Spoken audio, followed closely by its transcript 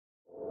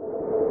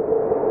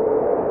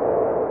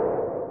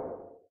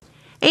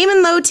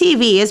Aim Low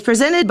TV is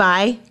presented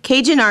by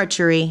Cajun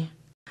Archery.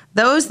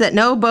 Those that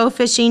know bow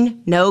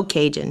fishing know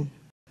Cajun.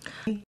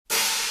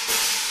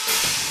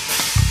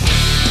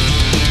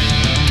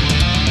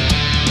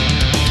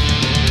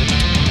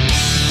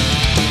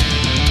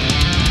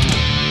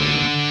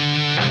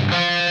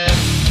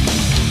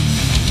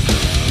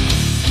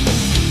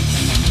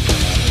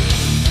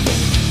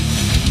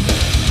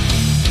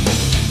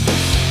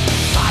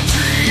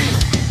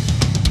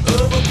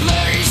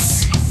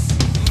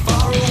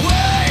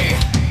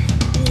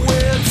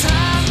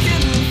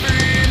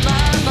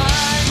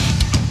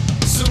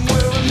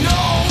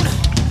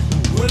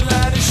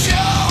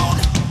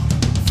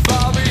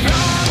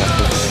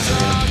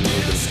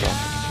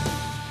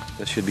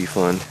 That should be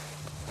fun.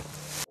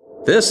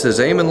 This is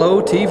Aim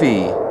Low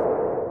TV.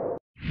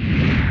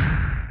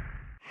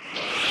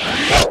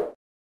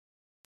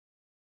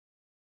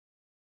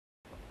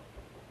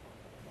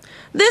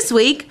 This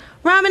week,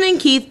 Robin and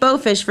Keith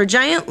bowfish for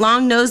giant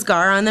long-nosed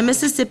gar on the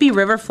Mississippi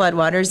River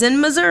floodwaters in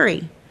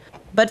Missouri.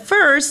 But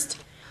first,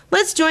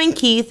 let's join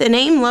Keith and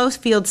Aim Low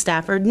field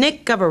staffer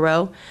Nick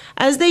Goverow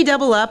as they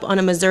double up on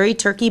a Missouri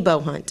turkey bow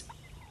hunt.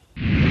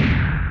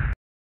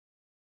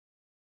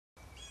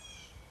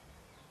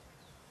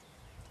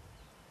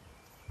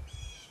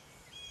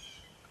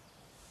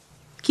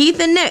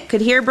 Keith and Nick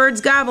could hear birds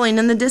gobbling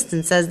in the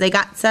distance as they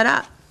got set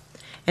up,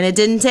 and it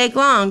didn't take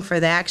long for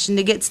the action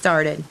to get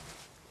started.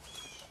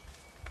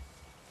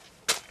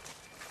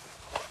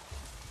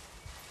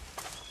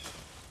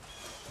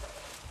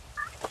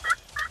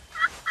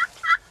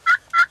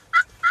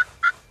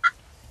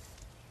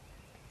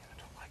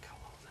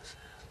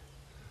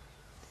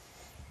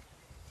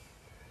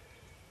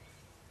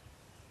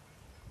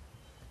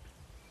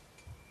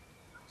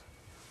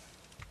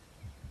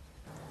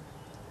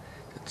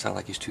 Sound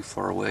like he's too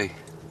far away.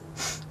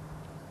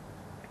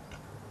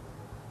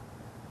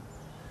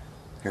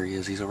 There he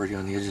is. He's already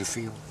on the edge of the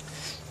field.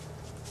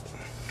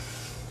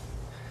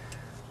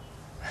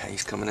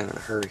 He's coming in a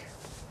hurry.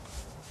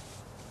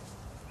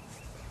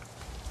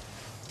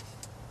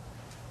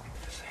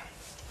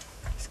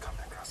 He's coming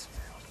across the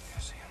field.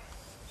 You see him?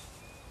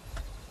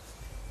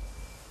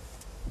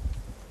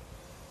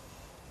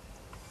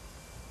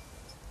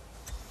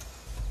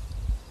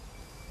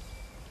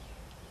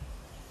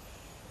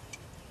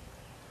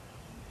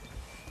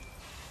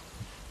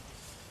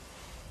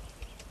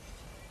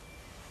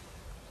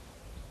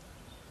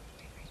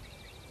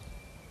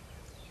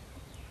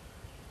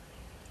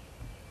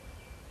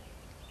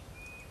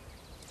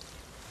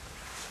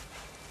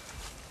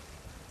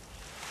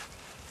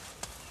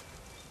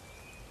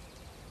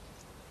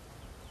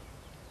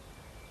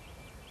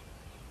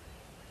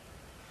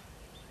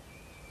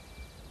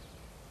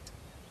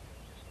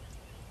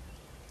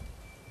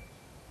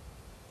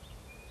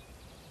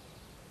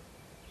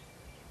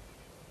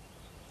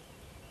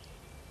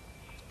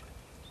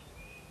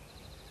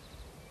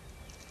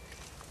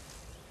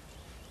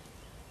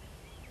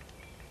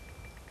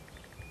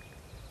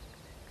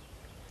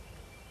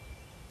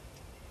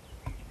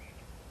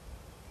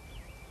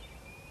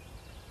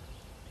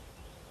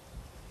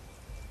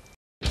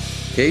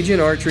 Cajun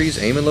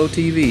Archery's Aim Low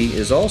TV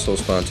is also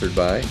sponsored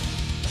by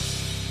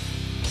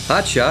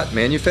Hot Shot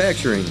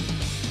Manufacturing,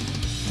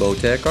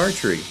 Bowtech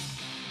Archery,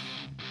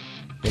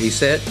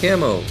 ASAT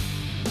Camo,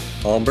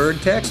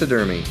 Almberg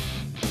Taxidermy,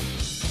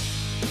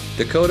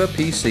 Dakota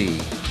PC,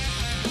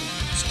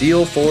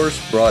 Steel Force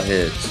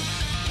Broadheads,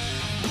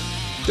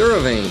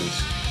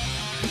 Duravanes,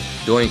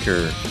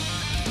 Doinker,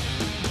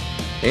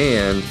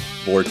 and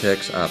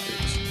Vortex Optics.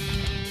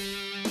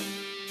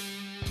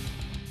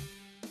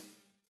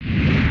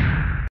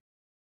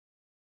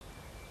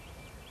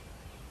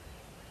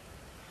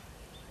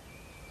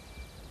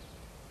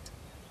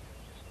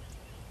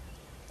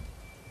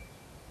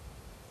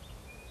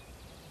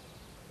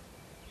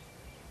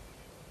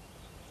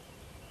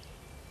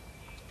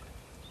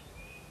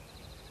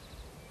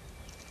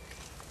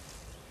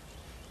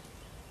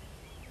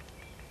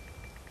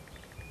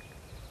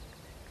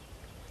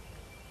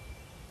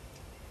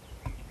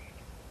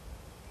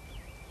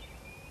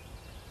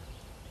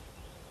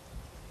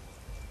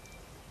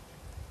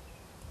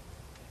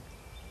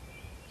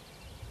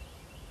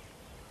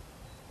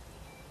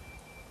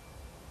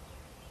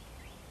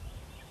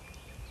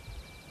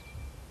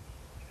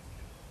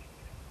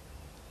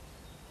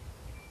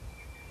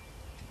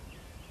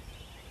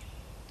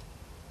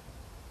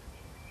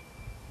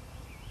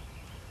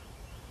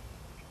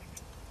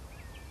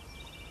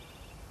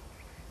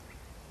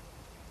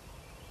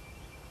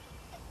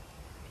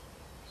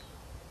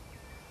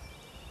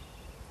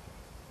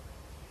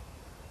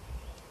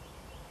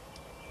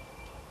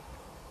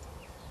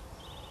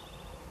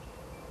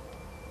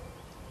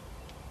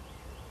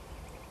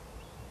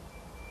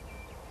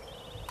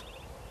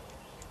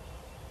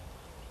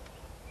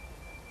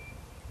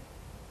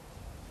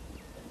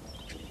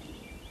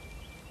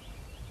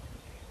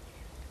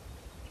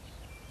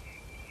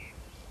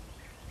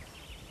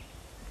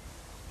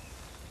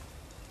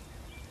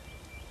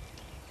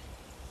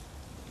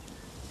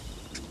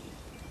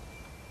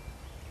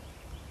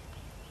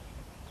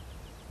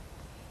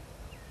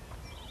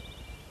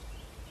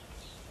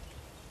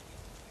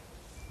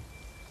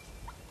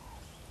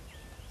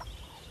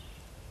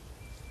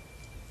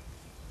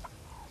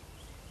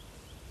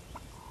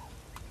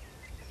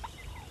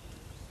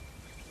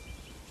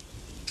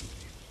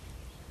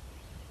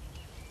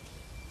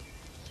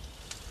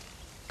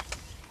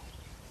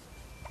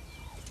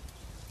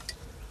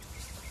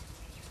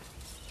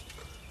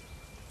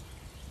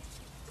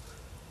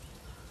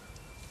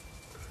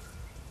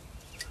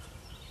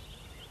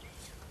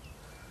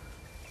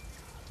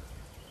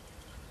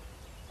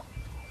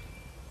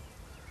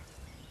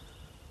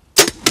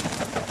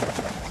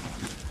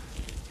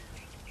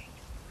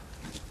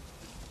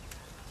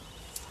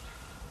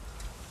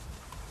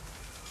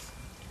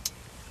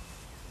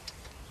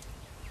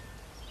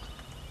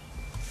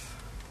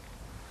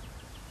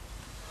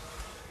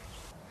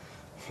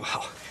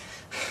 Wow,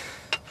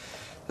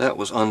 that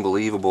was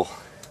unbelievable.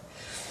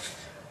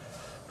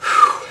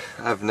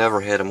 I've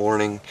never had a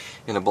morning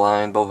in a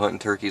blind bow hunting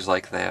turkeys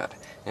like that,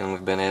 and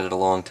we've been at it a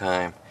long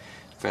time.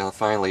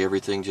 Finally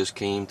everything just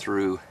came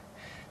through.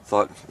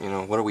 Thought, you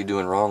know, what are we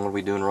doing wrong? What are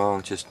we doing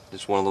wrong? Just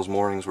one of those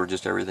mornings where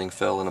just everything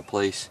fell into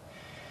place.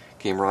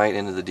 Came right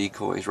into the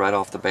decoys right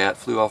off the bat,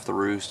 flew off the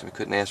roost. We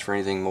couldn't ask for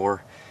anything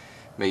more.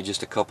 Made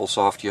just a couple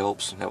soft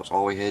yelps, and that was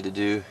all we had to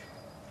do.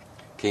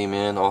 Came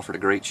in, offered a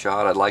great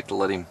shot. I'd like to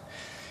let him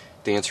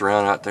dance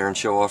around out there and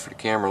show off for the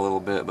camera a little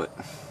bit, but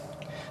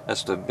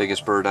that's the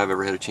biggest bird I've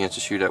ever had a chance to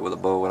shoot at with a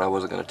bow, and I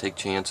wasn't going to take a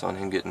chance on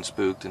him getting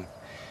spooked and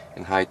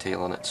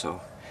hightailing it,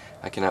 so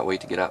I cannot wait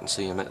to get out and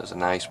see him. It was a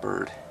nice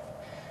bird.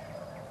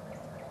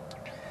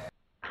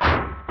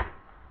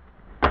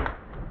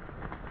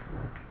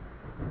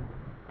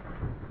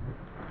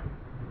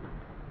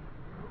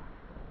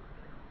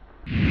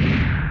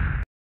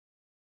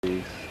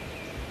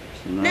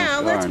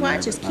 Now let's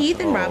watch as Keith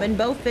and Robin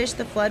bow fish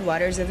the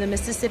floodwaters of the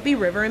Mississippi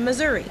River in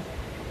Missouri.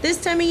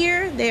 This time of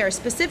year, they are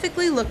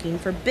specifically looking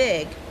for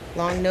big,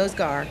 long-nosed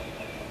gar.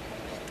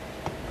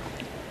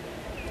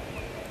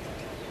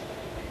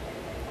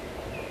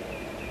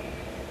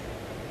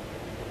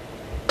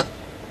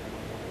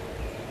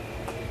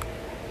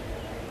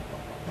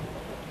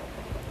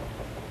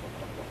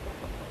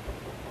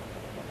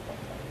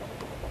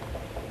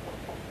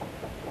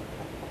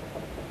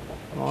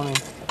 Morning.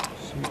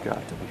 You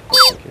got to be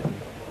fucking kidding.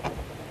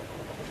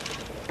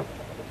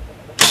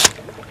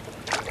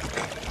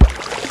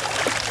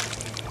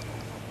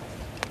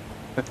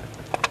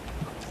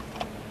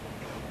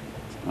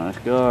 Nice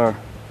gar.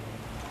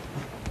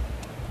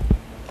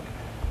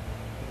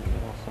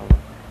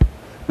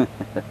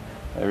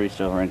 I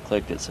reached over and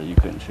clicked it so you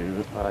couldn't shoot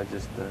it. I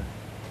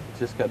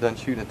just got done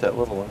shooting at that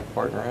little one,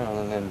 farting around,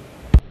 and then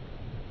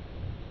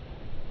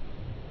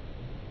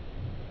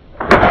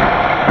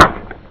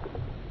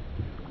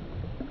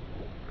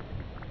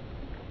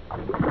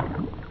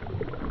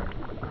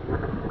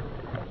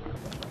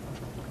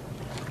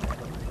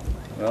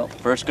Well,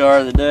 first gar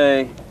of the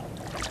day.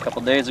 A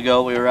couple days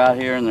ago we were out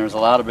here and there was a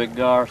lot of big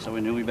gar, so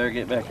we knew we better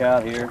get back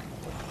out here.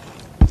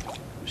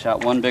 We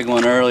shot one big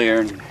one earlier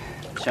and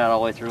shot all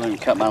the way through and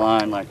cut my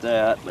line like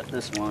that, but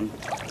this one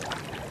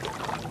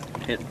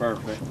hit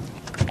perfect.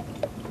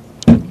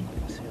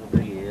 See how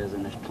big he is,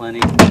 and there's plenty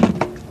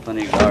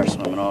of gar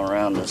swimming all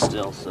around us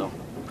still, so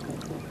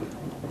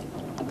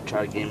we'll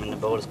try to get him in the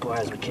boat as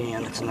quiet as we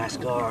can. It's a nice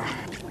gar.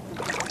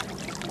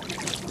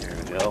 There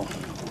we go.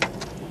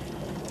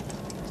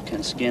 Kind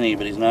of skinny,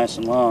 but he's nice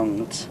and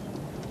long.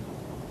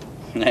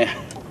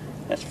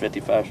 That's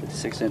 55,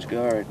 56 inch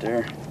gar right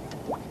there.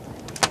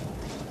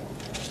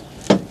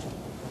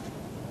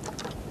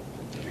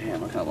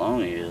 Man, look how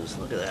long he is.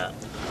 Look at that.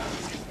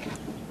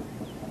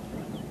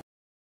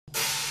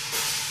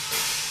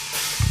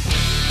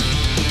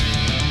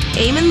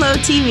 Aim and Low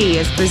TV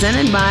is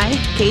presented by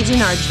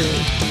Cajun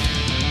Archery.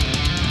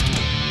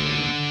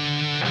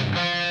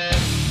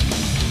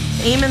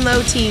 Aim and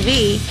Low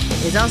TV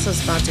is also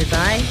sponsored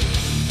by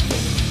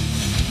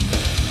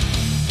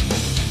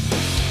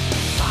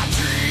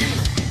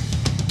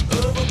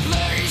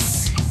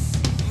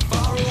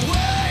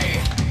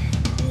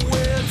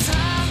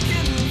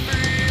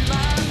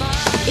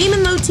Aim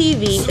and Low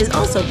TV is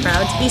also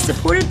proud to be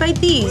supported by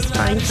these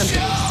fine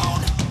companies.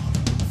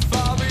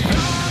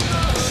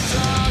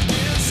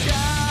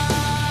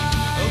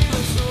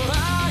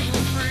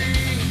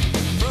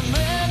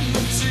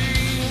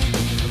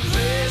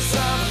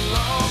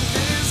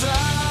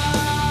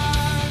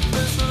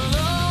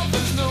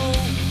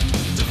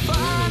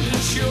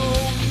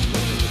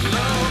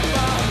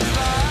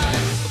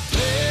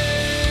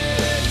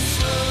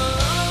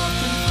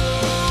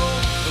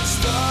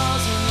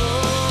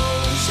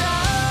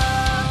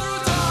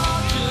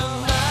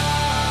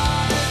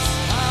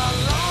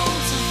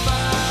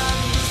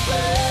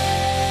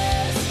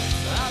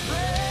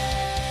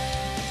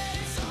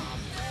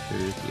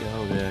 seriously,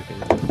 oh yeah, I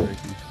can break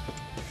him.